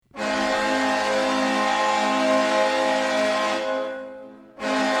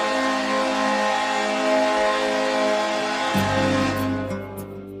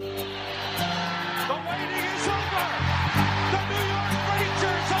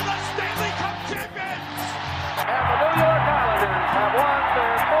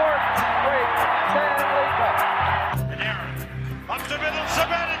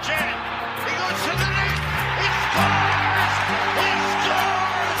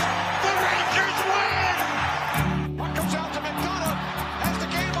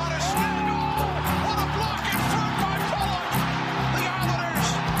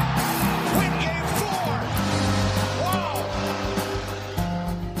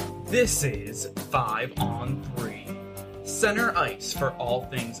This is 5 on 3. Center ice for all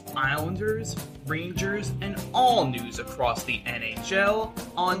things Islanders, Rangers, and all news across the NHL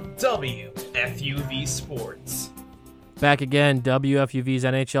on WFUV Sports. Back again, WFUV's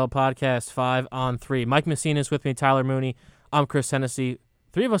NHL podcast, 5 on 3. Mike Messina is with me, Tyler Mooney. I'm Chris Hennessy.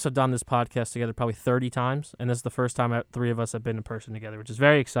 Three of us have done this podcast together probably 30 times, and this is the first time three of us have been in person together, which is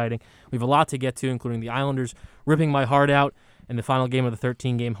very exciting. We have a lot to get to, including the Islanders ripping my heart out in the final game of the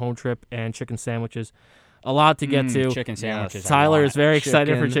 13-game home trip and chicken sandwiches. A lot to get to. Chicken sandwiches. Tyler is very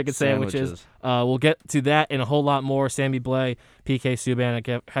excited for chicken sandwiches. We'll get to that and a whole lot more. Sammy Blais, PK Subban,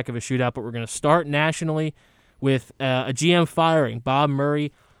 a heck of a shootout, but we're going to start nationally with a GM firing. Bob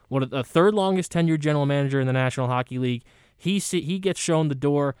Murray, one of the third longest tenured general manager in the National Hockey League. He gets shown the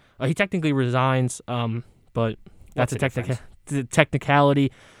door. He technically resigns, but that's a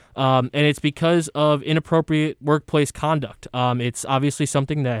technicality. And it's because of inappropriate workplace conduct. It's obviously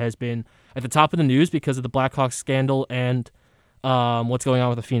something that has been at the top of the news because of the Blackhawks scandal and what's going on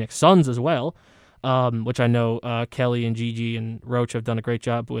with the Phoenix Suns as well, which I know Kelly and Gigi and Roach have done a great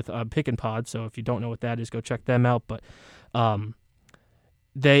job with Pick and Pod. So if you don't know what that is, go check them out. But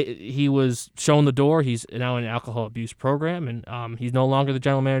he was shown the door. He's now in an alcohol abuse program, and he's no longer the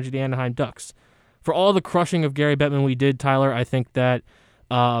general manager of the Anaheim Ducks. For all the crushing of Gary Bettman we did, Tyler, I think that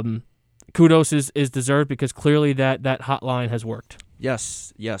kudos is deserved because clearly that hotline has worked.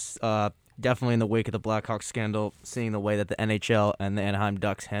 Yes. Definitely in the wake of the Blackhawks scandal, seeing the way that the NHL and the Anaheim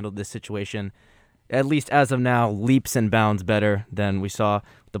Ducks handled this situation, at least as of now, leaps and bounds better than we saw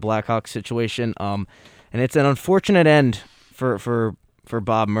the Blackhawks situation. And it's an unfortunate end for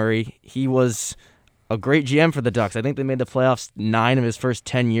Bob Murray. He was a great GM for the Ducks. I think they made the playoffs 9 of his first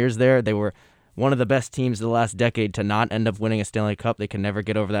 10 years there. They were one of the best teams of the last decade to not end up winning a Stanley Cup. They can never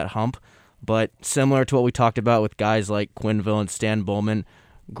get over that hump. But similar to what we talked about with guys like Quenneville and Stan Bowman,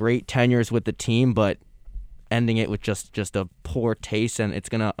 great tenures with the team, but ending it with just a poor taste, and it's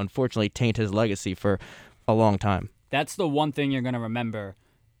going to unfortunately taint his legacy for a long time. That's the one thing you're going to remember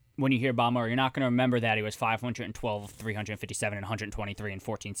when you hear Bob Murray. You're not going to remember that he was 512, 357, and 123 in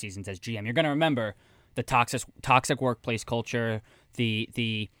 14 seasons as GM. You're going to remember the toxic workplace culture,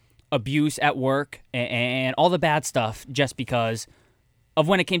 the abuse at work, and all the bad stuff just because of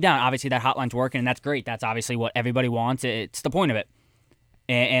when it came down. Obviously, that hotline's working, and that's great. That's obviously what everybody wants. It's the point of it.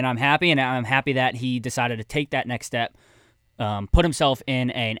 And I'm happy, and I'm happy that he decided to take that next step, put himself in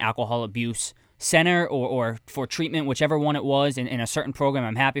an alcohol abuse center or for treatment, whichever one it was, in a certain program.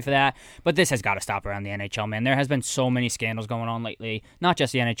 I'm happy for that. But this has got to stop around the NHL, man. There has been so many scandals going on lately, not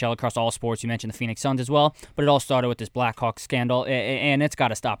just the NHL, across all sports. You mentioned the Phoenix Suns as well, but it all started with this Blackhawks scandal, and it's got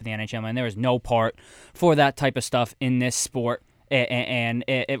to stop in the NHL, man. There is no part for that type of stuff in this sport, and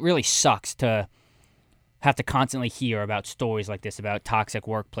it really sucks to have to constantly hear about stories like this, about toxic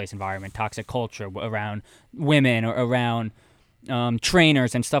workplace environment, toxic culture around women or around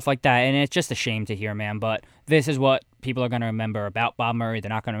trainers and stuff like that. And it's just a shame to hear, man. But this is what people are going to remember about Bob Murray. They're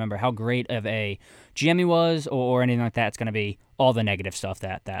not going to remember how great of a GM he was or anything like that. It's going to be all the negative stuff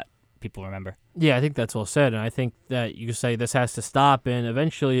that people remember. Yeah, I think that's well said. And I think that you could say this has to stop, and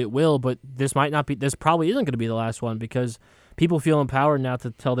eventually it will. But this probably isn't going to be the last one because people feel empowered now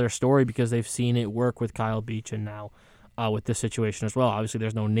to tell their story because they've seen it work with Kyle Beach and now with this situation as well. Obviously,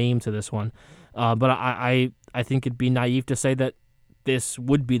 there's no name to this one. But I think it'd be naive to say that this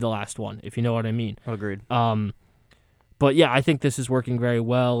would be the last one, if you know what I mean. Agreed. But yeah, I think this is working very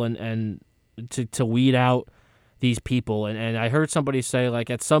well and to weed out these people. And I heard somebody say, like,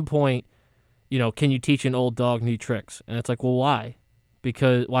 at some point, can you teach an old dog new tricks? And it's like, well, why?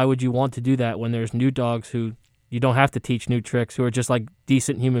 Because why would you want to do that when there's new dogs who you don't have to teach new tricks, who are just like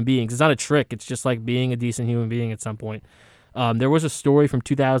decent human beings? It's not a trick. It's just like being a decent human being at some point. There was a story from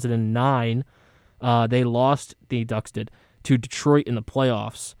 2009. The Ducks did, to Detroit in the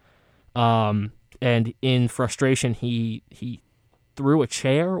playoffs. And in frustration, he threw a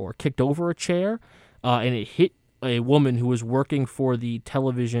chair or kicked over a chair, and it hit a woman who was working for the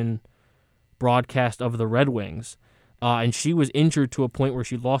television broadcast of the Red Wings. And she was injured to a point where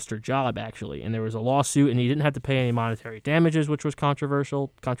she lost her job, actually. And there was a lawsuit, and he didn't have to pay any monetary damages, which was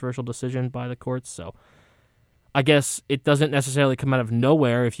controversial decision by the courts. So I guess it doesn't necessarily come out of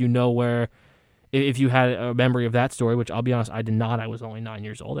nowhere if you had a memory of that story, which I'll be honest, I did not. I was only 9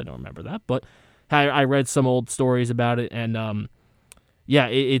 years old. I don't remember that. But I read some old stories about it, and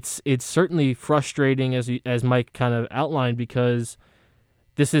it's certainly frustrating, as Mike kind of outlined, because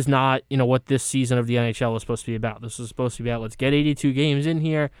this is not, what this season of the NHL was supposed to be about. This was supposed to be about, let's get 82 games in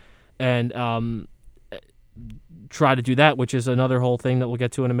here and try to do that, which is another whole thing that we'll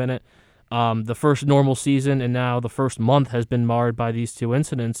get to in a minute. The first normal season and now the first month has been marred by these two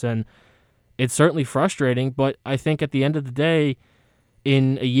incidents, and it's certainly frustrating, but I think at the end of the day,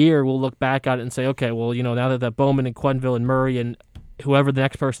 in a year, we'll look back at it and say, okay, well, now that Bowman and Quenneville and Murray and whoever the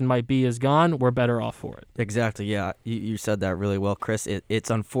next person might be is gone, we're better off for it. Exactly, yeah. You said that really well, Chris. It's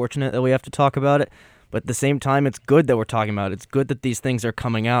unfortunate that we have to talk about it, but at the same time, it's good that we're talking about it. It's good that these things are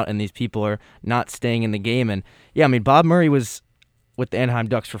coming out and these people are not staying in the game. And, yeah, I mean, Bob Murray was with the Anaheim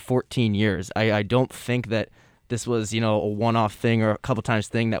Ducks for 14 years. I don't think that this was, a one-off thing or a couple times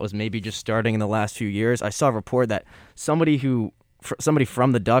thing that was maybe just starting in the last few years. I saw a report that somebody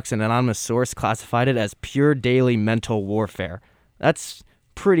from the Ducks, an anonymous source, classified it as pure daily mental warfare. That's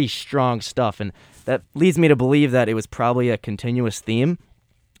pretty strong stuff, and that leads me to believe that it was probably a continuous theme.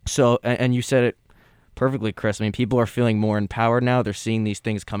 So, and you said it perfectly, Chris. I mean, people are feeling more empowered now. They're seeing these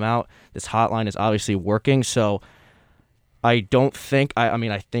things come out. This hotline is obviously working, so I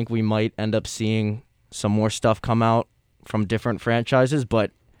think we might end up seeing some more stuff come out from different franchises,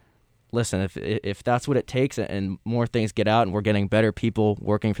 but listen, if that's what it takes and more things get out and we're getting better people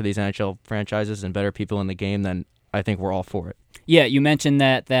working for these NHL franchises and better people in the game, then I think we're all for it. Yeah, you mentioned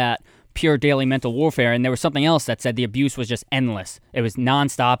that pure daily mental warfare, and there was something else that said the abuse was just endless. It was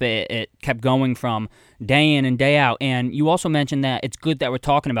nonstop. It kept going from day in and day out. And you also mentioned that it's good that we're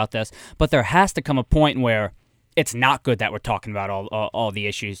talking about this, but there has to come a point where it's not good that we're talking about all the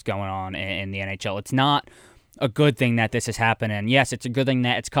issues going on in the NHL. It's not a good thing that this is happening. Yes, it's a good thing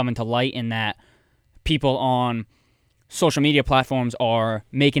that it's coming to light and that people on social media platforms are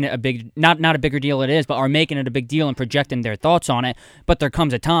making it a big, not a bigger deal it is, but are making it a big deal and projecting their thoughts on it. But there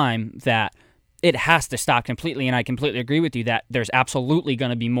comes a time that it has to stop completely, and I completely agree with you that there's absolutely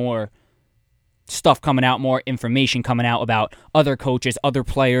going to be more stuff coming out, more information coming out about other coaches, other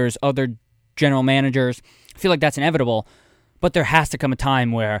players, other general managers. I feel like that's inevitable, but there has to come a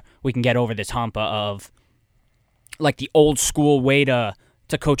time where we can get over this hump of like the old school way to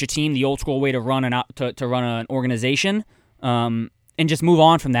coach a team, the old school way to run an organization, and just move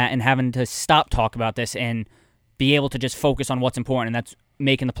on from that and having to stop talk about this and be able to just focus on what's important, and that's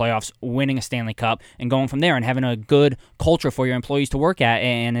making the playoffs, winning a Stanley Cup, and going from there and having a good culture for your employees to work at.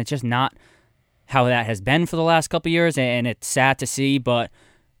 And it's just not how that has been for the last couple of years, and it's sad to see, but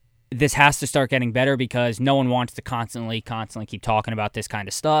this has to start getting better because no one wants to constantly keep talking about this kind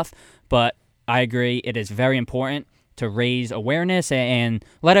of stuff. But I agree, it is very important to raise awareness and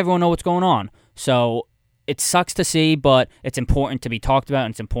let everyone know what's going on. So it sucks to see, but it's important to be talked about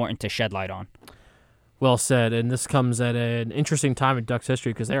and it's important to shed light on. Well said, and this comes at an interesting time in Ducks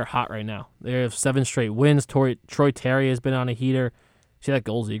history because they're hot right now. They have 7 straight wins. Troy Terry has been on a heater. See that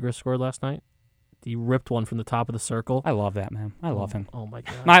goal Zegras scored last night? He ripped one from the top of the circle. I love that, man. I love him. Oh my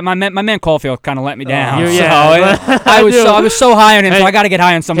god. My man Caulfield kind of let me down. Yeah. I was so high on him, so I got to get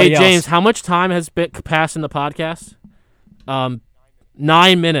high on somebody else. Hey James, how much time has been passed in the podcast?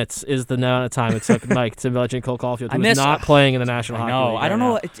 9 minutes is the amount of time it took Mike to mention Cole Caulfield, who is not playing in the National Hockey League. I don't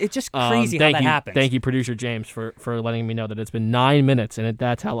know. It's just crazy how that happens. Thank you, producer James, for letting me know that it's been 9 minutes, and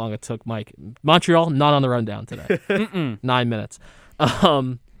that's how long it took Mike. Montreal, not on the rundown today. 9 minutes.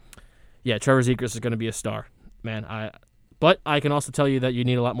 Yeah, Trevor Zegras is going to be a star, man. But I can also tell you that you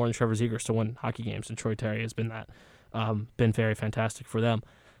need a lot more than Trevor Zegras to win hockey games, and Troy Terry has been that. Been very fantastic for them.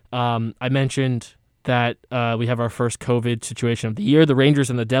 I mentioned that we have our first COVID situation of the year. The Rangers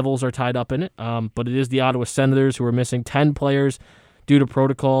and the Devils are tied up in it, but it is the Ottawa Senators who are missing 10 players due to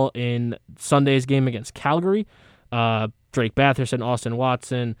protocol in Sunday's game against Calgary. Drake Batherson, Austin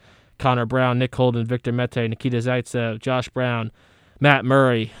Watson, Connor Brown, Nick Holden, Victor Mete, Nikita Zaitsev, Josh Brown, Matt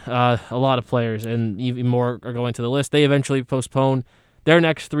Murray, a lot of players, and even more are going to the list. They eventually postponed their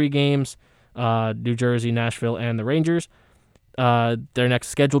next 3 games, New Jersey, Nashville, and the Rangers. Their next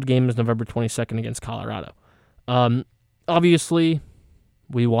scheduled game is November 22nd against Colorado. Obviously,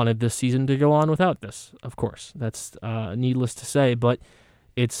 we wanted this season to go on without this, of course. That's needless to say, but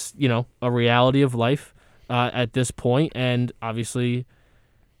it's, a reality of life at this point, and obviously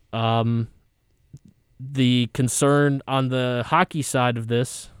the concern on the hockey side of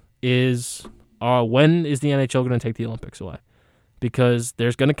this is when is the NHL going to take the Olympics away? Because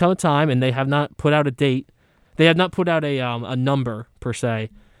there's going to come a time, and they have not put out a date. They have not put out a number, per se,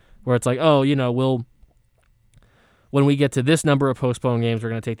 where it's like, when we get to this number of postponed games, we're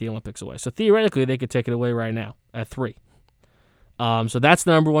going to take the Olympics away. So theoretically, they could take it away right now at 3. So that's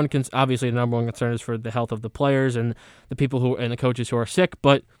the number one. Obviously, the number one concern is for the health of the players and the people and the coaches who are sick.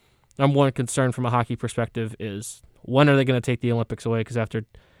 But number one concern from a hockey perspective is when are they going to take the Olympics away? Because after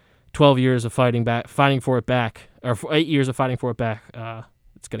 12 years of fighting for it back, or 8 years of fighting for it back,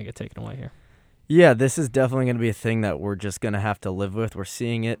 it's going to get taken away here. Yeah, this is definitely going to be a thing that we're just going to have to live with. We're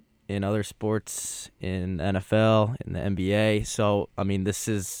seeing it in other sports, in NFL, in the NBA. So, I mean, this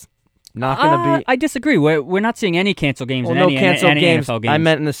is not going to be... I disagree. We're not seeing any canceled games in no any canceled games. NFL games. I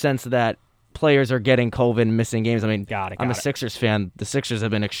meant in the sense that players are getting COVID and missing games. I mean, I'm a Got it. Sixers fan. The Sixers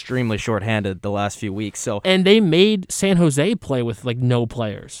have been extremely shorthanded the last few weeks. So, And they made San Jose play with like no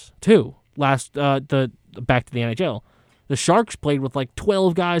players too. Back to the NHL, the Sharks played with like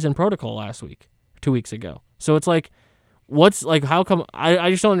 12 guys in protocol last week, 2 weeks ago. So it's like, what's like? How come? I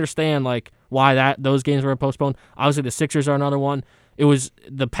just don't understand like why those games were postponed. Obviously, the Sixers are another one. It was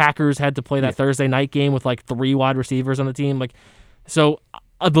the Packers had to play that Thursday night game with like 3 wide receivers on the team. Like, so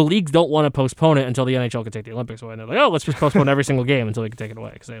the leagues don't want to postpone it until the NHL can take the Olympics away. And they're like, oh, let's just postpone every single game until they can take it away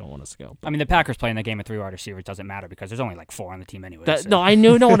because they don't want us to go. I mean, the Packers playing the game with 3 wide receivers doesn't matter because there's only like 4 on the team anyway. No, I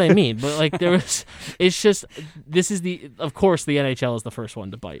know what I mean, but like it's just of course the NHL is the first one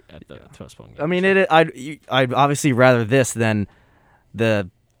to bite at the postpone game. I mean, I'd obviously rather this than the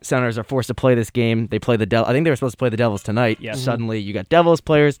Senators are forced to play this game. They play the Devils. I think they were supposed to play the Devils tonight. Yes. Suddenly, you got Devils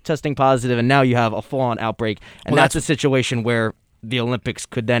players testing positive, and now you have a full-on outbreak. And that's a situation where the Olympics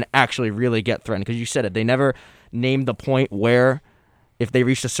could then actually really get threatened. Because you said it, they never named the point where if they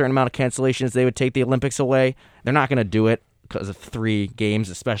reached a certain amount of cancellations, they would take the Olympics away. They're not going to do it because of 3 games,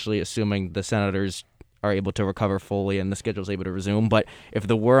 especially assuming the Senators are able to recover fully and the schedule is able to resume. But if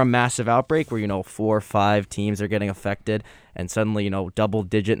there were a massive outbreak where, 4 or 5 teams are getting affected and suddenly,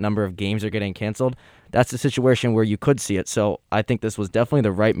 double-digit number of games are getting canceled, that's a situation where you could see it. So I think this was definitely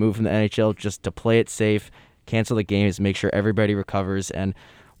the right move from the NHL, just to play it safe, cancel the games, make sure everybody recovers. And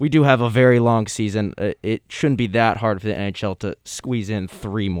we do have a very long season. It shouldn't be that hard for the NHL to squeeze in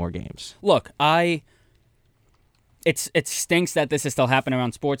 3 more games. Look, It stinks that this is still happening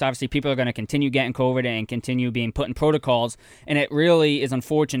around sports. Obviously, people are going to continue getting COVID and continue being put in protocols, and it really is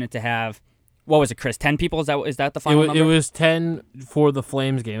unfortunate to have, what was it, Chris, 10 people? Is that the final number? It was 10 for the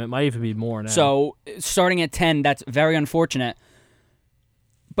Flames game. It might even be more now. So, starting at 10, that's very unfortunate.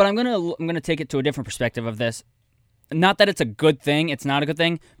 But I'm gonna take it to a different perspective of this. Not that it's a good thing, it's not a good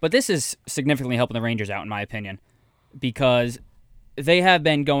thing, but this is significantly helping the Rangers out, in my opinion, because they have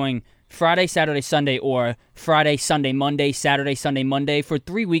been going Friday, Saturday, Sunday, or Friday, Sunday, Monday, Saturday, Sunday, Monday for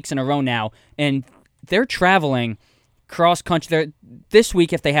 3 weeks in a row now, and they're traveling cross country. This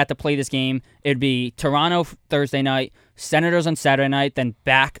week, if they had to play this game, it'd be Toronto Thursday night, Senators on Saturday night, then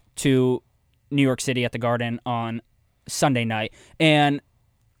back to New York City at the Garden on Sunday night. And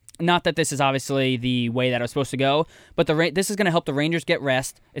not that this is obviously the way that it was supposed to go, but this is going to help the Rangers get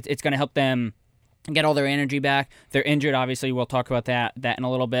rest. It's going to help them get all their energy back. They're injured, obviously. We'll talk about that in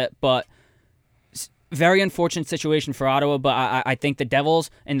a little bit. But very unfortunate situation for Ottawa. But I think the Devils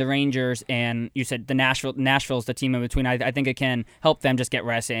and the Rangers, and you said Nashville's the team in between. I think it can help them just get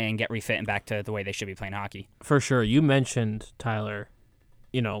rest and get refit and back to the way they should be playing hockey. For sure. You mentioned, Tyler,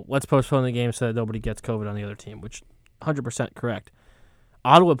 let's postpone the game so that nobody gets COVID on the other team, which 100% correct.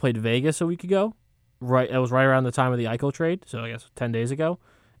 Ottawa played Vegas a week ago. Right, it was right around the time of the Eichel trade, so I guess 10 days ago.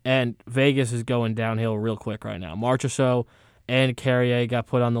 And Vegas is going downhill real quick right now. Marchessault and Carrier got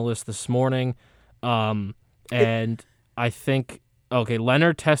put on the list this morning. And I think,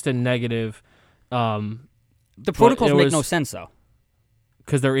 Leonard tested negative. The protocols make no sense, though.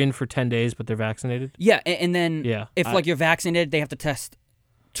 Because they're in for 10 days, but they're vaccinated? Yeah, and then if you're vaccinated, they have to test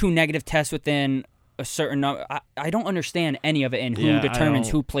 2 negative tests within a certain number. I don't understand any of it and who determines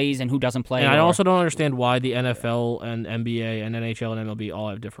who plays and who doesn't play. And I also don't understand why the NFL and NBA and NHL and MLB all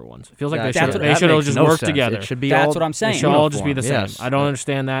have different ones. It feels like they should all just work together. It should be That's what I'm saying. They should all just be the same. Yes. I don't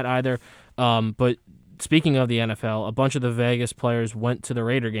understand that either. But speaking of the NFL, a bunch of the Vegas players went to the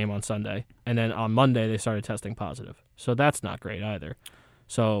Raider game on Sunday, and then on Monday they started testing positive. So that's not great either.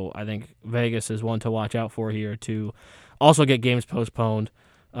 So I think Vegas is one to watch out for here to also get games postponed.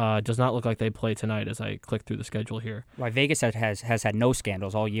 Does not look like they play tonight as I click through the schedule here. Why Vegas has had no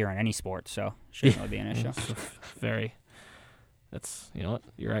scandals all year in any sport, so shouldn't really be an issue. You know what?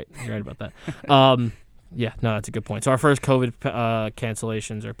 You're right. You're right about that. That's a good point. So our first COVID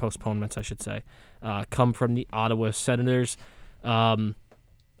cancellations or postponements, I should say, come from the Ottawa Senators. All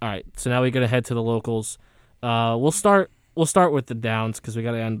right, so now we're gonna head to the locals. We'll start with the downs because we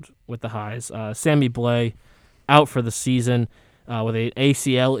got to end with the highs. Sammy Blais out for the season. With an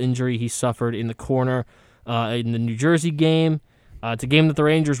ACL injury he suffered in the corner in the New Jersey game. It's a game that the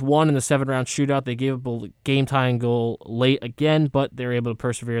Rangers won in the 7-round shootout. They gave up a game-tying goal late again, but they were able to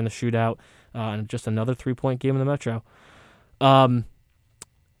persevere in the shootout. And just another 3-point game in the Metro.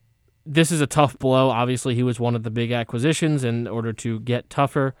 This is a tough blow. Obviously, he was one of the big acquisitions in order to get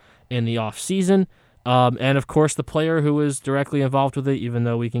tougher in the offseason. And of course, the player who was directly involved with it, even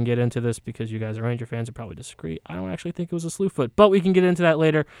though we can get into this because you guys are Ranger fans and probably disagree, I don't actually think it was a slew foot, but we can get into that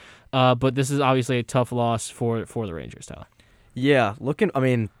later. But this is obviously a tough loss for the Rangers, Tyler. Yeah,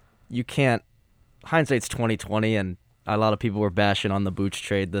 you can't. Hindsight's 2020, and a lot of people were bashing on the Boots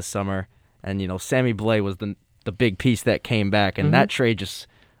trade this summer, and Sammy Blais was the big piece that came back, and that trade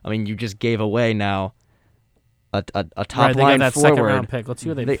you just gave away now a top they line got that forward. second round pick. Let's see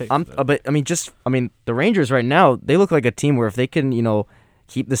what they picked. The Rangers right now, they look like a team where if they can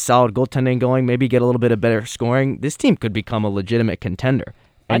keep the solid goaltending going, maybe get a little bit of better scoring, this team could become a legitimate contender.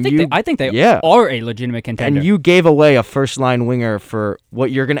 And I think they are a legitimate contender. And you gave away a first-line winger for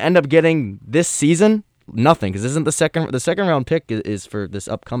what you're going to end up getting this season? Nothing, because isn't the second round pick is for this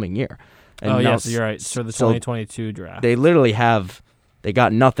upcoming year. And yes, you're right. So the 2022 draft. They literally they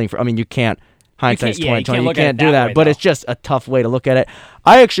got nothing for. You can't. Hindsight's 2020. You can't do that, but it's just a tough way to look at it.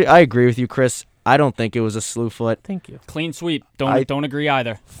 I agree with you, Chris. I don't think it was a slew foot. Thank you. Clean sweep. Don't agree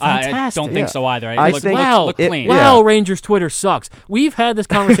either. I don't think so either. Look clean. Rangers Twitter sucks. We've had this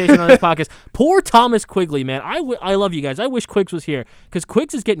conversation on this podcast. Poor Thomas Quigley, man. I love you guys. I wish Quiggs was here because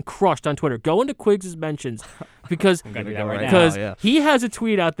Quiggs is getting crushed on Twitter. Go into Quiggs' mentions because I'm gonna do that right now. He has a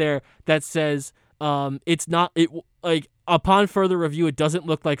tweet out there that says it's not upon further review, it doesn't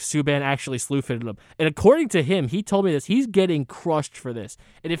look like Subban actually slew-footed him. And according to him, he told me this, he's getting crushed for this.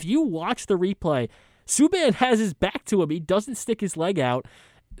 And if you watch the replay, Subban has his back to him. He doesn't stick his leg out.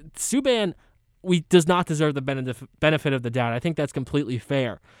 Subban does not deserve the benefit of the doubt. I think that's completely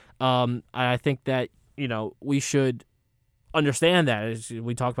fair. I think that, we should understand that.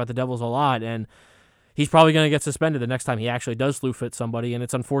 We talk about the Devils a lot, and he's probably going to get suspended the next time he actually does slew-foot somebody, and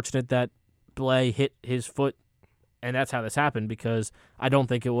it's unfortunate that Blais hit his foot, and that's how this happened because I don't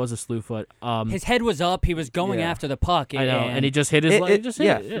think it was a slew foot. His head was up. He was going after the puck. I know, and he just hit his leg.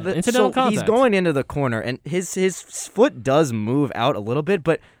 Incidental contact. He's going into the corner, and his foot does move out a little bit,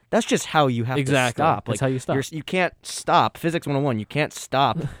 but that's just how you have to stop. That's how you stop. You can't stop. Physics 101, you can't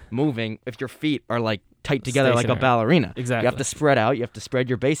stop moving if your feet are tight together like a ballerina. Exactly. You have to spread out. You have to spread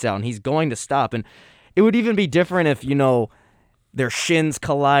your base out, and he's going to stop. And it would even be different if, their shins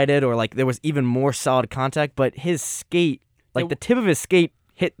collided or there was even more solid contact, but his skate, the tip of his skate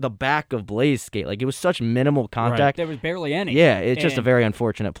hit the back of Blais' skate. It was such minimal contact. Right. There was barely any. Yeah, it's just a very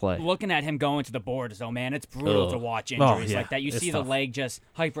unfortunate play. Looking at him going to the boards, though, man, it's brutal to watch injuries like that. You see the leg just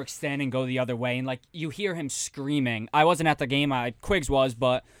hyperextend and go the other way, and you hear him screaming. I wasn't at the game, Quiggs was,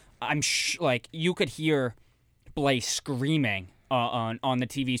 but I'm you could hear Blais screaming on the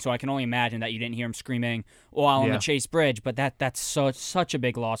TV, so I can only imagine that you didn't hear him screaming while on the Chase Bridge. But that's such a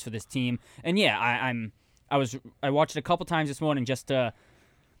big loss for this team. And I watched it a couple times this morning just to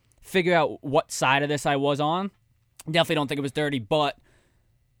figure out what side of this I was on. Definitely don't think it was dirty, but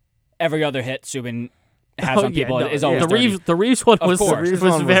every other hit Subban has on people is always dirty. The Reeves one was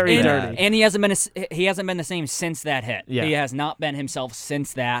very dirty, and he hasn't been the same since that hit. Yeah. He has not been himself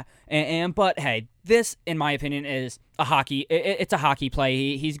since that. But hey, this, in my opinion, is a hockey. It's a hockey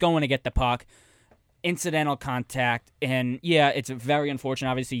play. He's going to get the puck, incidental contact, and it's very unfortunate.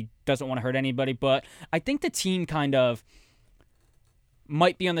 Obviously, he doesn't want to hurt anybody, but I think the team kind of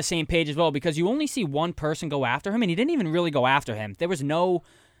might be on the same page as well because you only see one person go after him, and he didn't even really go after him. There was no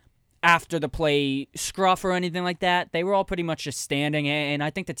after the play scruff or anything like that. They were all pretty much just standing, and I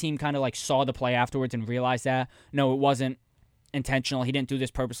think the team kind of saw the play afterwards and realized that no, it wasn't intentional. He didn't do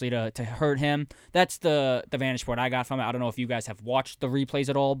this purposely to hurt him. That's the vantage point I got from it. I don't know if you guys have watched the replays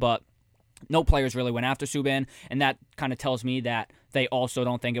at all, but no players really went after Subban, and that kind of tells me that they also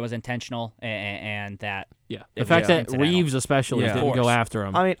don't think it was intentional, and that the fact that Reeves especially didn't go after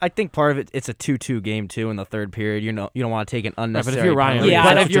him. I think part of it, it's a 2-2 game too in the third period. You don't want to take an unnecessary. But if you're Ryan Reeves,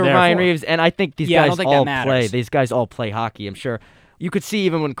 but if you're Ryan Reeves, and I think these guys all play. These guys all play hockey. I'm sure you could see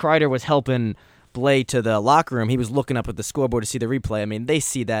even when Kreider was helping Blais to the locker room, he was looking up at the scoreboard to see the replay. They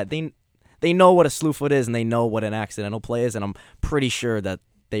see that they know what a slew foot is, and they know what an accidental play is, and I'm pretty sure that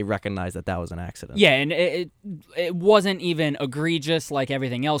they recognize that was an accident. Yeah, and it wasn't even egregious like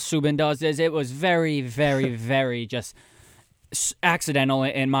everything else Subban does. It was very, very, very just accidental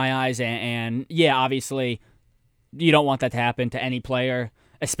in my eyes. And obviously, you don't want that to happen to any player,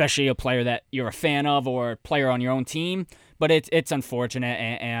 especially a player that you're a fan of or a player on your own team. But it's unfortunate,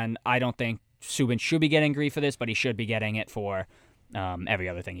 and I don't think Subban should be getting grief for this, but he should be getting it for every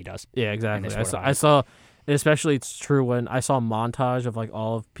other thing he does. Yeah, exactly. I saw. Especially, it's true when I saw a montage of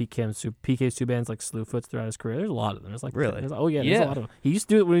all of PK Subban's slew foots throughout his career. There's a lot of them. There's really? There's a lot of them. He used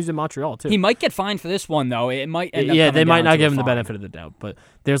to do it when he was in Montreal too. He might get fined for this one though. It might end up they might down not to give a him the fine. benefit of the doubt. But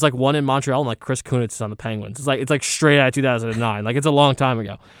there's one in Montreal and Chris Kunitz is on the Penguins. It's straight out of 2009. It's a long time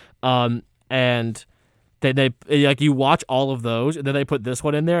ago. And They like you watch all of those, and then they put this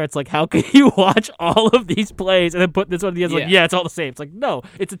one in there. It's like, how can you watch all of these plays and then put this one in the end? Like, yeah, it's all the same. It's like, no,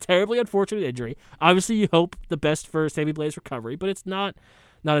 it's a terribly unfortunate injury. Obviously, you hope the best for Sammy Blaze recovery, but it's not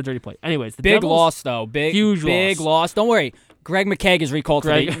a dirty play. Anyways, the big Devils, loss though. Big loss. Don't worry. Greg McKegg is recalled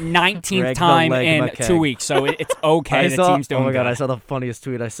for the 19th time in McKegg. 2 weeks, so it's okay. The team's doing Oh my god, good. I saw the funniest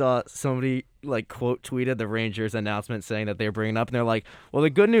tweet. I saw somebody quote tweeted the Rangers announcement saying that they were bringing up, and they're like, "Well,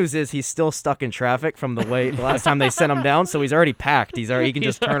 the good news is he's still stuck in traffic from the last time they sent him down, so he's already packed. He can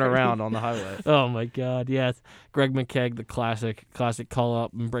just turn around on the highway." Oh my god, yes, Greg McKegg, the classic call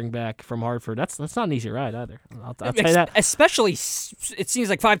up and bring back from Hartford. That's not an easy ride either. I'll tell you that. Especially, it seems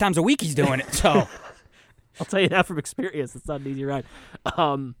like 5 times a week he's doing it. So. I'll tell you that from experience. It's not an easy ride.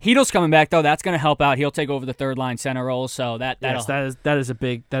 Hedo's coming back though. That's going to help out. He'll take over the third line center role. So that is a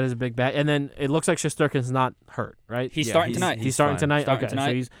big bat. And then it looks like Shesterkin's not hurt, right? He's starting tonight. He's starting tonight. Starting okay,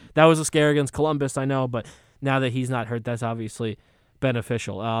 tonight. So that was a scare against Columbus, I know, but now that he's not hurt, that's obviously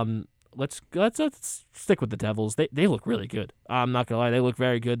beneficial. Let's stick with the Devils. They look really good. I'm not gonna lie, they look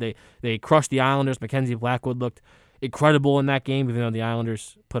very good. They crushed the Islanders. Mackenzie Blackwood looked incredible in that game, even though the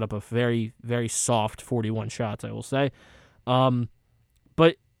Islanders put up a very, very soft 41 shots, I will say.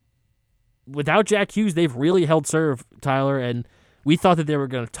 But without Jack Hughes, they've really held serve, Tyler, and we thought that they were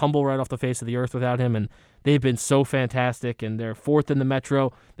going to tumble right off the face of the earth without him, and they've been so fantastic, and they're fourth in the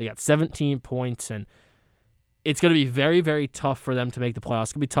Metro. They got 17 points, and it's going to be very, very tough for them to make the playoffs.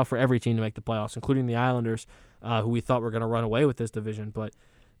 It's going to be tough for every team to make the playoffs, including the Islanders, who we thought were going to run away with this division. But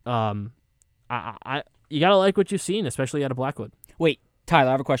you got to like what you've seen, especially out of Blackwood. Wait, Tyler,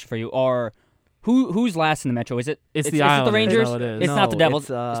 I have a question for you. Who's last in the Metro? Is it the Islanders? Islanders. The Rangers? No, it is. It's not the Devils. It's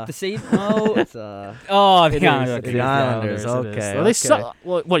the Seed? No. It's the It Islanders. is the Islanders. It is. Okay. Well, they suck.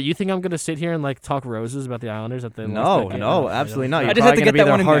 What, you think I'm going to sit here and talk roses about the Islanders at the No, absolutely not. I You're just had probably to going to get be that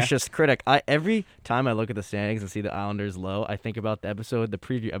their one in there. harshest critic. Every time I look at the standings and see the Islanders low, I think about the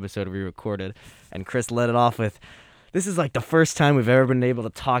preview episode we recorded, and Chris let it off with, "This is the first time we've ever been able to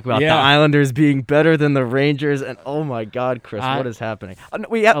talk about the Islanders being better than the Rangers," and oh my God, Chris, what is happening?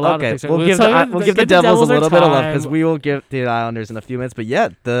 We'll give the Devils a little bit of love because we will give the Islanders in a few minutes. But yeah,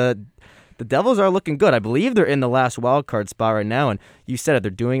 the Devils are looking good. I believe they're in the last wild card spot right now, and you said it.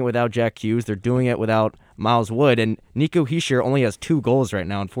 They're doing it without Jack Hughes. They're doing it without Miles Wood, and Nico Hischier only has 2 goals right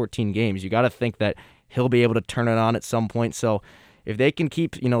now in 14 games. You got to think that he'll be able to turn it on at some point. So if they can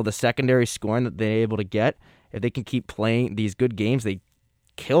keep the secondary scoring that they're able to get, if they can keep playing these good games, they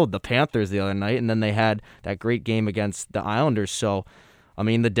killed the Panthers the other night, and then they had that great game against the Islanders. So, I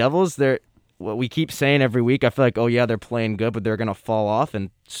mean, the Devils, what we keep saying every week, I feel like, oh yeah, they're playing good, but they're going to fall off, and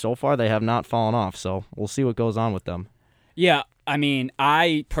so far they have not fallen off. So we'll see what goes on with them. Yeah, I mean,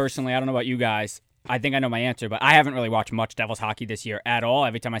 I personally, I don't know about you guys. I think I know my answer, but I haven't really watched much Devils hockey this year at all.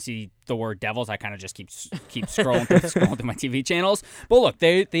 Every time I see the word Devils, I kind of just keep scrolling through my TV channels. But look,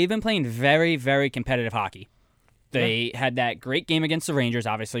 they've been playing very, very competitive hockey. They had that great game against the Rangers,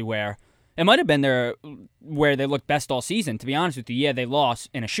 obviously, where it might have been where they looked best all season, to be honest with you. Yeah, they lost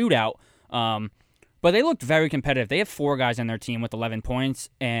in a shootout, but they looked very competitive. They have 4 guys on their team with 11 points,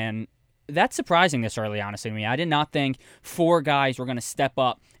 and that's surprising this early, honestly, to me. I did not think 4 guys were going to step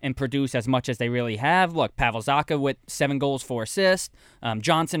up and produce as much as they really have. Look, Pavel Zacha with 7 goals, 4 assists.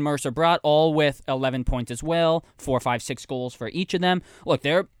 Johnson, Mercer, Brott, all with 11 points as well. 4, 5, 6 goals for each of them. Look,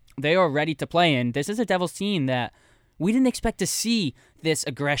 they are ready to play, and this is a Devils team that we didn't expect to see this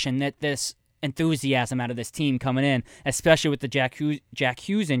aggression, this enthusiasm out of this team coming in, especially with the Jack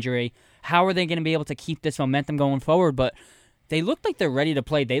Hughes injury. How are they going to be able to keep this momentum going forward? But they look like they're ready to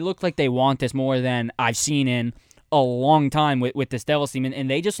play. They look like they want this more than I've seen in a long time with this Devils team, and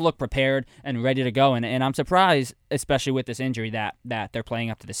they just look prepared and ready to go. And I'm surprised, especially with this injury, that they're playing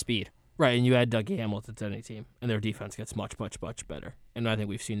up to the speed. Right, and you add Dougie Hamilton to any team, and their defense gets much, much, much better. And I think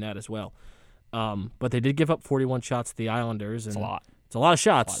we've seen that as well. But they did give up 41 shots to the Islanders. And it's a lot. It's a lot of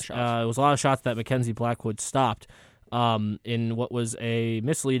shots. It was a lot of shots that Mackenzie Blackwood stopped in what was a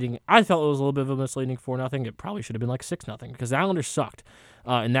misleading. I felt it was a little bit of a misleading 4-0. It probably should have been 6-0 because the Islanders sucked.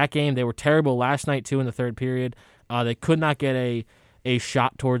 In that game, they were terrible last night, too, in the third period. They could not get a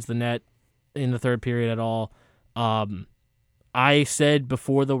shot towards the net in the third period at all. I said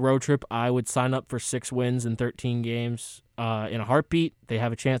before the road trip I would sign up for 6 wins in 13 games in a heartbeat. They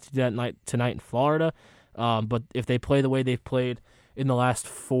have a chance to do that tonight in Florida. But if they play the way they've played in the last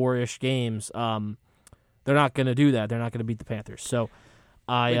 4-ish games, they're not going to do that. They're not going to beat the Panthers. So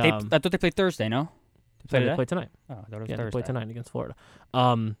I thought they played Thursday, no? They play tonight. Oh, I thought it was Thursday. They play tonight against Florida.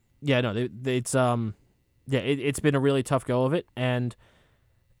 It's been a really tough go of it. And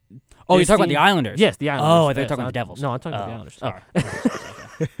you're talking about the Islanders? Yes, the Islanders. Oh, I thought you were talking about the Devils. No, I'm talking about the Islanders. Sorry.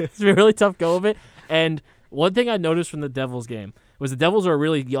 It's been a really tough go of it. And one thing I noticed from the Devils game was the Devils are a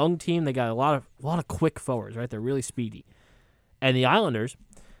really young team. They got a lot of quick forwards, right? They're really speedy. And the Islanders,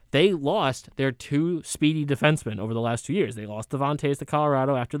 they lost their 2 speedy defensemen over the last 2 years. They lost Devontae to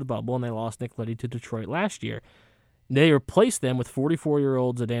Colorado after the bubble, and they lost Nick Leddy to Detroit last year. They replaced them with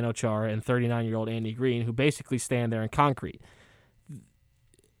 44-year-old Zdeno Chara and 39-year-old Andy Green, who basically stand there in concrete.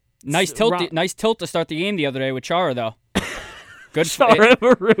 Nice tilt to start the game the other day with Chara, though. Good. Chara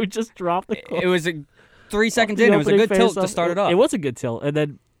Maru just dropped the goal. It was 3 seconds in. It was a good tilt to start it up. It was a good tilt, and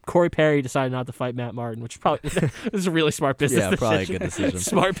then Corey Perry decided not to fight Matt Martin, which probably this is a really smart business decision. Probably a good decision.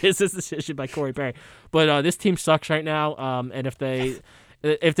 Smart business decision by Corey Perry. But this team sucks right now, and if they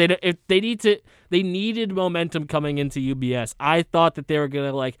needed momentum coming into UBS. I thought that they were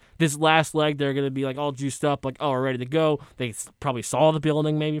gonna this last leg. They're gonna be all juiced up, we're ready to go. They probably saw the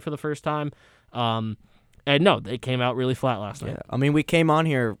building maybe for the first time. And no, they came out really flat last night. Yeah. I mean, we came on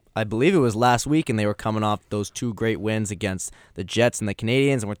here, I believe it was last week, and they were coming off those 2 great wins against the Jets and the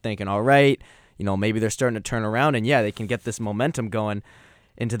Canadiens, and we're thinking, all right, maybe they're starting to turn around, and yeah, they can get this momentum going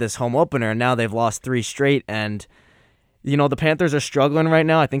into this home opener, and now they've lost 3 straight, and the Panthers are struggling right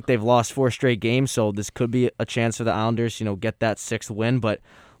now. I think they've lost 4 straight games, so this could be a chance for the Islanders, get that 6th win, but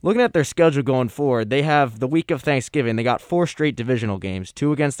looking at their schedule going forward, they have the week of Thanksgiving. They got 4 straight divisional games,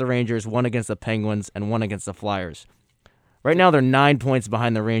 2 against the Rangers, 1 against the Penguins, and 1 against the Flyers. Right now, they're 9 points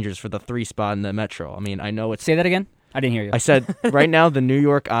behind the Rangers for the 3 spot in the Metro. I mean, I know it's... Say that again? I didn't hear you. I said right now the New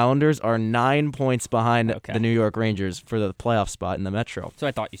York Islanders are 9 points behind the New York Rangers for the playoff spot in the Metro. So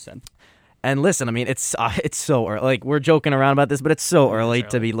I thought you said. And listen, I mean, it's so early. We're joking around about this, but it's so early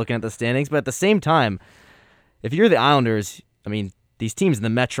to be looking at the standings. But at the same time, if you're the Islanders, I mean... These teams in the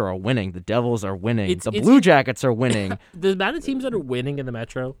Metro are winning. The Devils are winning. The Blue Jackets are winning. The amount of teams that are winning in the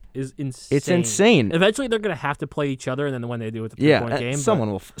Metro is insane. It's insane. Eventually, they're going to have to play each other, and then when they do, it's a 3-point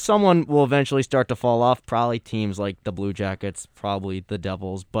game. Someone will eventually start to fall off. Probably teams like the Blue Jackets, probably the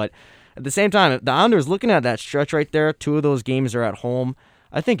Devils. But at the same time, the Islanders, looking at that stretch right there, 2 of those games are at home.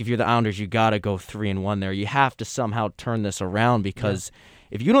 I think if you're the Islanders, you got to go 3-1 there. You have to somehow turn this around because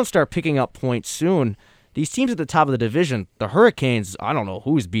if you don't start picking up points soon, these teams at the top of the division, the Hurricanes, I don't know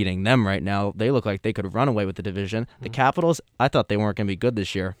who's beating them right now. They look like they could run away with the division. The Capitals, I thought they weren't going to be good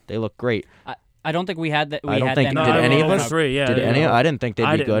this year. They look great. I don't think we had that. I don't think did any of us. I didn't think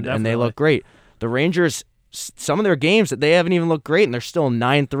they'd be good, and they look great. The Rangers, some of their games that they haven't even looked great, and they're still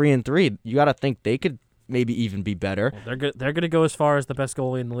 9-3-3. You got to think they could maybe even be better. Well, they're going to go as far as the best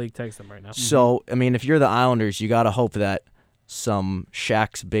goalie in the league takes them right now. So I mean, if you're the Islanders, you got to hope that some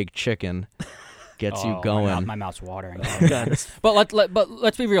Shaq's Big Chicken gets you going. My mouth's watering. But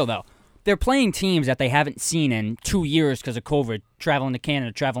let's be real though. They're playing teams that they haven't seen in 2 years because of COVID, traveling to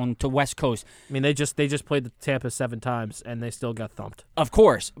Canada, traveling to West Coast. I mean, they just played the Tampa 7 times and they still got thumped. Of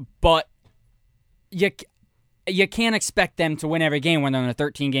course, but you can't expect them to win every game when they're on a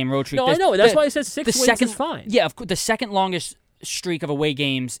 13-game road streak. No, I know. That's why I said 6 wins is fine. Yeah, the second longest streak of away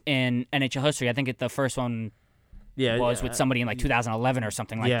games in NHL history. I think the first one was with somebody in 2011 or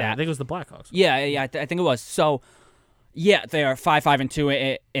something like that. Yeah, I think it was the Blackhawks. Yeah, I think it was. So, yeah, they are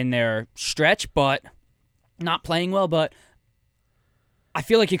 5-5-2 in their stretch, but not playing well. But I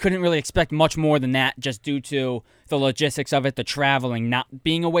feel like you couldn't really expect much more than that just due to the logistics of it, the traveling, not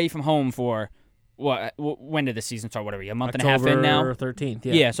being away from home for, when did the season start? Whatever, a month and a half in now? October 13th,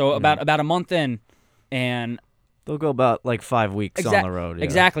 yeah. Yeah, so about a month in, and... They'll go about 5 weeks on the road. Yeah.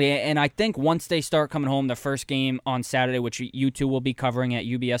 Exactly, and I think once they start coming home, their first game on Saturday, which you two will be covering at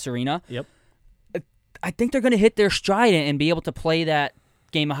UBS Arena, yep. I think they're going to hit their stride and be able to play that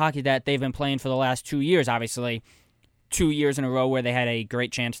game of hockey that they've been playing for the last 2 years. Obviously, 2 years in a row where they had a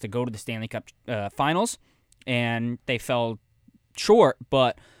great chance to go to the Stanley Cup Finals, and they fell short.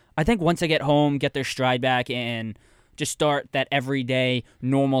 But I think once they get home, get their stride back, and just start that everyday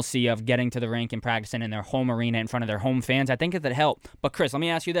normalcy of getting to the rink and practicing in their home arena in front of their home fans, I think that'd help. But Chris, let me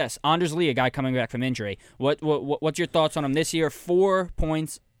ask you this: Anders Lee, a guy coming back from injury, what's your thoughts on him this year? 4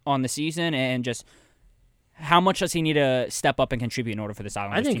 points on the season, and just how much does he need to step up and contribute in order for this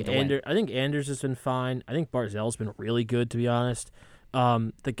Islanders team to win? I think Anders has been fine. I think Barzell's been really good, to be honest.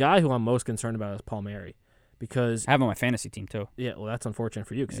 The guy who I'm most concerned about is Palmieri. Because I have him on my fantasy team too. Yeah, well, that's unfortunate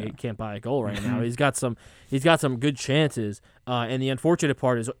for you because he can't buy a goal right now. He's got some good chances, and the unfortunate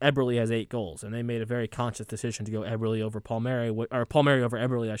part is Eberle has 8 goals, and they made a very conscious decision to go Eberle over Palmieri, or Palmieri over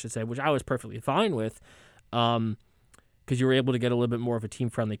Eberle, I should say, which I was perfectly fine with, because you were able to get a little bit more of a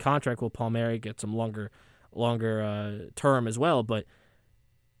team-friendly contract with Palmieri, get some longer term as well, but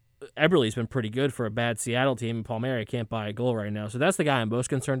Eberle's been pretty good for a bad Seattle team, and Palmieri can't buy a goal right now. So that's the guy I'm most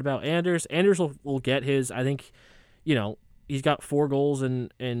concerned about. Anders will get his. I think, he's got 4 goals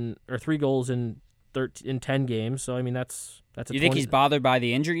or 3 goals in 10 games. So I mean that's a. You think 20 he's bothered by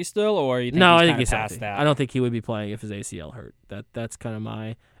the injury still, or you think No, he's I think kinda he's past healthy. that? I don't think he would be playing if his ACL hurt. That's kind of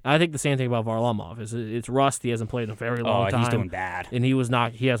my. I think the same thing about Varlamov is it's rust. He hasn't played in a very long time. He's doing bad. And he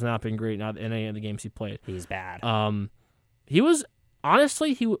has not been great in any of the games he played. He's bad. He was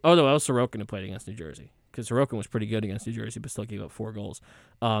honestly Oh no, that was Sorokin who played against New Jersey because Sorokin was pretty good against New Jersey, but still gave up 4 goals.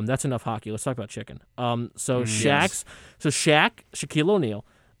 That's enough hockey. Let's talk about chicken. So Shaquille O'Neal.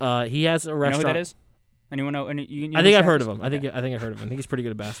 He has a restaurant. You know who that is? Anyone know? I think I've heard of him. I think I've heard of him. I think he's pretty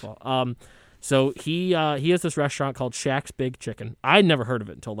good at basketball. So he has this restaurant called Shaq's Big Chicken. I'd never heard of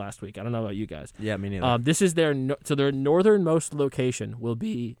it until last week. I don't know about you guys. Yeah, me neither. This is their northernmost location will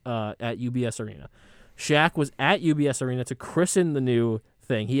be at UBS Arena. Shaq was at UBS Arena to christen the new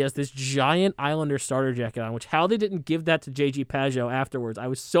thing. He has this giant Islander starter jacket on, which how they didn't give that to JG Pageau afterwards. I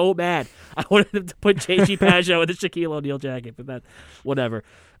was so mad. I wanted them to put JG Pageau in the Shaquille O'Neal jacket, but that whatever.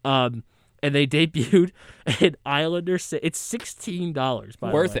 And they debuted an Islander. It's $16.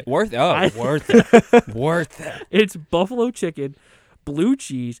 By Worth the way. it. Worth it. Worth it. It's buffalo chicken, blue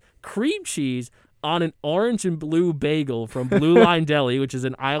cheese, cream cheese on an orange and blue bagel from Blue Line Deli, which is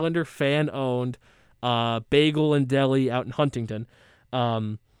an Islander fan-owned bagel and deli out in Huntington.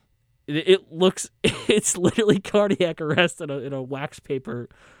 It's literally cardiac arrest in a wax paper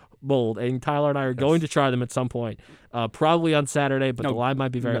mold, and Tyler and I are going to try them at some point, probably on Saturday, but the line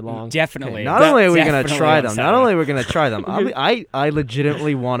might be very long. Definitely. Okay, not only are we going to try them, Saturday. I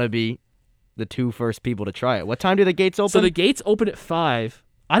legitimately want to be the 2 first people to try it. What time do the gates open? So the gates open at 5.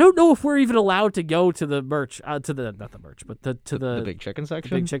 I don't know if we're even allowed to go to the merch, not the merch, but to the big chicken the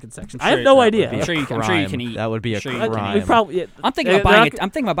section. big chicken section. I have no idea. I'm sure you can eat. That would be a Sure you can crime. We probably. I'm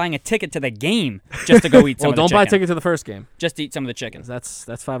thinking about buying a ticket to the game just to go eat some Well, of the don't chicken. buy a ticket to the first game. Just to eat some of the chicken. That's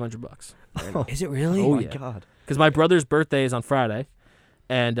 $500. Is it really? Oh my yeah. God. Because my brother's birthday is on Friday,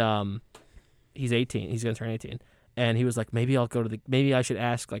 and he's 18. He's gonna turn 18, and he was like, maybe I should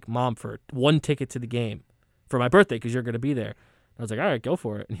ask like mom for 1 ticket to the game for my birthday because you're gonna be there. I was like, all right, go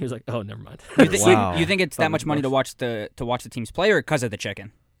for it. And he was like, oh, never mind. Wow. You think it's that much money to watch the teams play, or because of the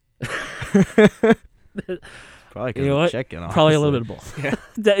chicken? Probably because You know of what? the chicken. Probably a honestly. little bit of both. Yeah.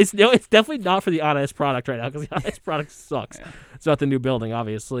 It's definitely not for the Honest product right now because the Honest product sucks. Yeah. It's not the new building,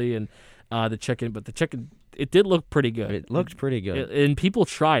 obviously, and the chicken. But the chicken, it did look pretty good. It looked pretty good. And people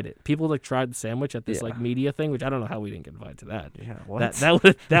tried it. People like tried the sandwich at this Yeah. like media thing, which I don't know how we didn't get invited to that. Yeah, what?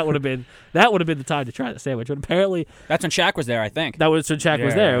 That would have been the time to try the sandwich. But apparently That's when Shaq was there, I think. that was so Shaq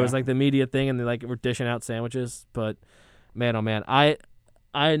was there. It Yeah. was like the media thing, and they like were dishing out sandwiches. But man, oh man, I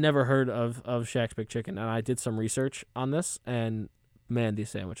had never heard of Shaq's Big Chicken, and I did some research on this, and man, these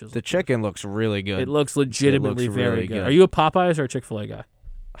sandwiches. The chicken looks really good. It looks legitimately looks very really good. good. Are you a Popeyes or a Chick-fil-A guy?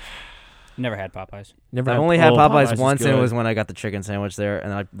 Never had Popeyes. Never. I've only had Popeyes is once, and it good. was when I got the chicken sandwich there.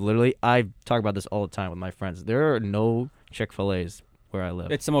 And I talk about this all the time with my friends. There are no Chick-fil-A's where I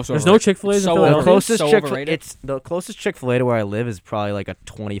live. It's the most There's overrated. no Chick-fil-A's in So Philadelphia? The closest so Chick-fil- overrated. the closest Chick-fil-A to where I live is probably like a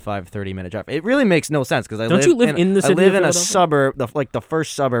 25-30 minute drive. It really makes no sense because Don't you live in the I city live of in a Philadelphia? suburb, the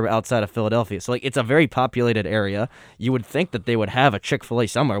first suburb outside of Philadelphia. So like it's a very populated area. You would think that they would have a Chick-fil-A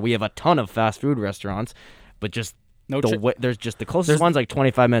somewhere. We have a ton of fast food restaurants, but just there's just the closest one's like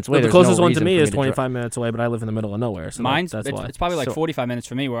 25 minutes away. the There's closest no one to reason me for is to 25 minutes away, but I live in the middle of nowhere. So Mine's that's why. it's probably like So- 45 minutes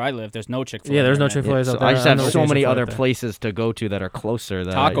from me where I live. There's no Chick-fil-A. Yeah, there's no right now. Chick-fil-A's So out there. I just have know so there's many Chick-fil-A other out there. places to go to that are closer.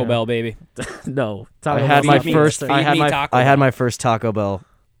 That Taco I, Bell, baby. No, I Taco had Bell. my Feed me- first. feed I had me my. Taco I had Bell. my first Taco Bell,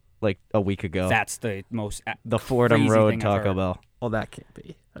 like a week ago. That's the most. The Fordham crazy Road thing I've Taco heard. Bell. Well, that can't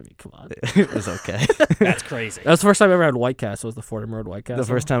be. I mean, come on. It was okay. That's crazy. That was the first time I ever had White Castle. Was the Fordham Road White Castle? The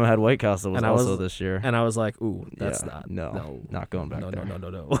first time I had White Castle was And I also was- this year. and I was like, "Ooh, that's Yeah, not not going back no, there.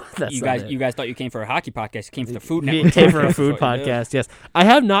 no. That's You not guys, it. you guys thought you came for a hockey podcast. You came for the Food He Network. came for a That's food what you do. podcast. Yes, I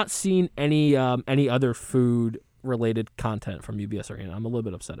have not seen any other food related content from UBS Arena. I'm a little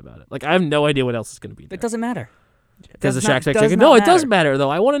bit upset about it. Like I have no idea what else is going to be there. It doesn't matter. Because the does not- Shaq's Big does Chicken. not No, it matter. does matter though.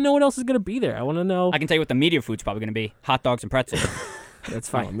 I want to know what else is going to be there. I want to know. I can tell you what the media food's probably going to be: hot dogs and pretzels. That's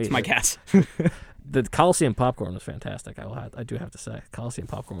fine with me. It's my guess. The Coliseum popcorn was fantastic. I do have to say, Coliseum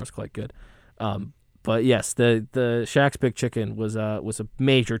popcorn was quite good. But yes, the Shaq's Big Chicken was a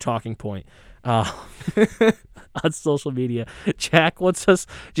major talking point on social media. Jack wants us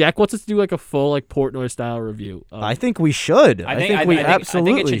to do like a full like Portnoy style review. I think we should. I think we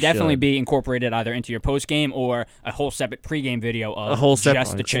absolutely I think it should definitely be incorporated either into your post game or a whole separate pregame video of A whole separate-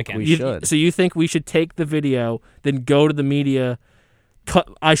 just I the think chicken. we You- should. So you think we should take the video, then go to the media?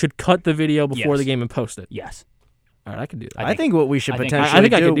 I should cut the video before Yes. the game and post it. Yes. All right, I can do that. I think what we should I think- potentially I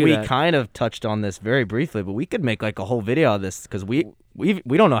think I do, could do we that. kind of touched on this very briefly, but we could make like a whole video of this because we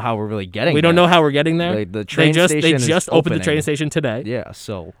don't know how we're really getting. We don't there. know how we're getting there. Like, the train they station is just opened the opening. train station today. Yeah,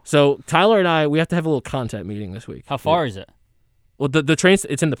 so So Tyler and I, we have to have a little content meeting this week. How far is it? Well, the train,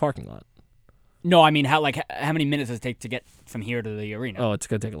 it's in the parking lot. No, I mean how many minutes does it take to get from here to the arena? Oh, it's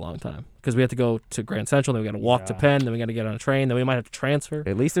gonna take a long time because we have to go to Grand Central, then we got to walk to Penn, then we got to get on a train, then we might have to transfer.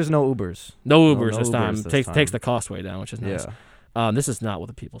 at least there's no Ubers. No Ubers no this time. Ubers this Takes time. the cost way down, which is nice. Yeah. This is not what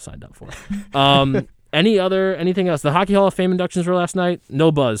the people signed up for. Anything else? The Hockey Hall of Fame inductions were last night.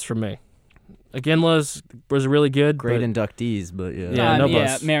 No buzz from me. Again, was really good. Great but inductees, but yeah. Yeah, no yeah.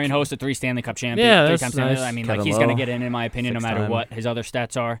 buzz. Marion Host, a 3 Stanley Cup champion. Yeah, 3 that's times nice. I mean, Kevin like he's gonna Lowe, get in my opinion, no matter 6-time. what his other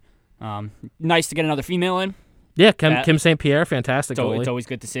stats are. Nice to get another female in. Yeah, That- Kim St. Pierre, fantastic So goalie it's always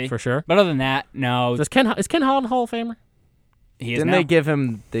good to see. for sure. But other than that, no, Is Ken Holland Hall of Famer? he is Didn't now. they give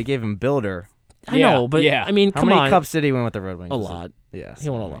him? They gave him Builder. I Yeah, know, but yeah. I mean, How come many on, cups did he win with the Red Wings? a lot. Yes. He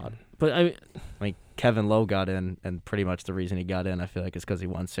won a lot, but I mean, I mean, Kevin Lowe got in, and pretty much the reason he got in, I feel like, is because he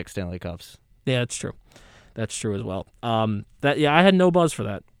won 6 Stanley Cups. yeah, that's true. That's true as well. I had no buzz for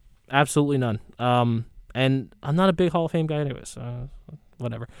that, absolutely none. And I'm not a big Hall of Fame guy anyway, so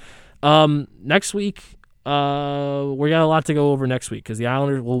whatever. Next week, we got a lot to go over next week because the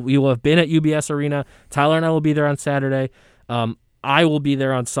Islanders we will have been at UBS Arena. Tyler and I will be there on Saturday. I will be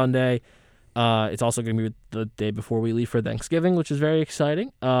there on Sunday. It's also going to be the day before we leave for Thanksgiving, which is very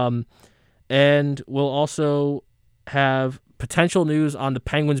exciting. And we'll also have potential news on the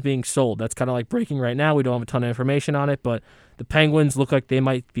Penguins being sold. That's kind of like breaking right now. We don't have a ton of information on it, but the Penguins look like they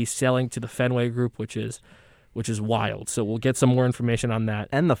might be selling to the Fenway Group, which is wild. So we'll get some more information on that.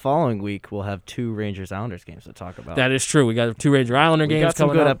 And the following week, we'll have 2 Rangers Islanders games to talk about. That is true. We got 2 Ranger Islander we games got some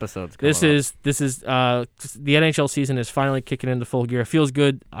coming good up. episodes. Coming This is the NHL season is finally kicking into full gear. It feels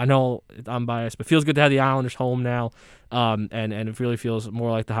good. I know I'm biased, but it feels good to have the Islanders home now, and it really feels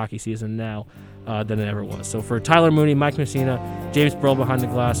more like the hockey season now than it ever was. So for Tyler Mooney, Mike Messina, James Burrell behind the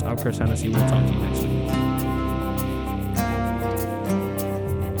glass, I'm Chris Hennessy. We'll talk to you next week.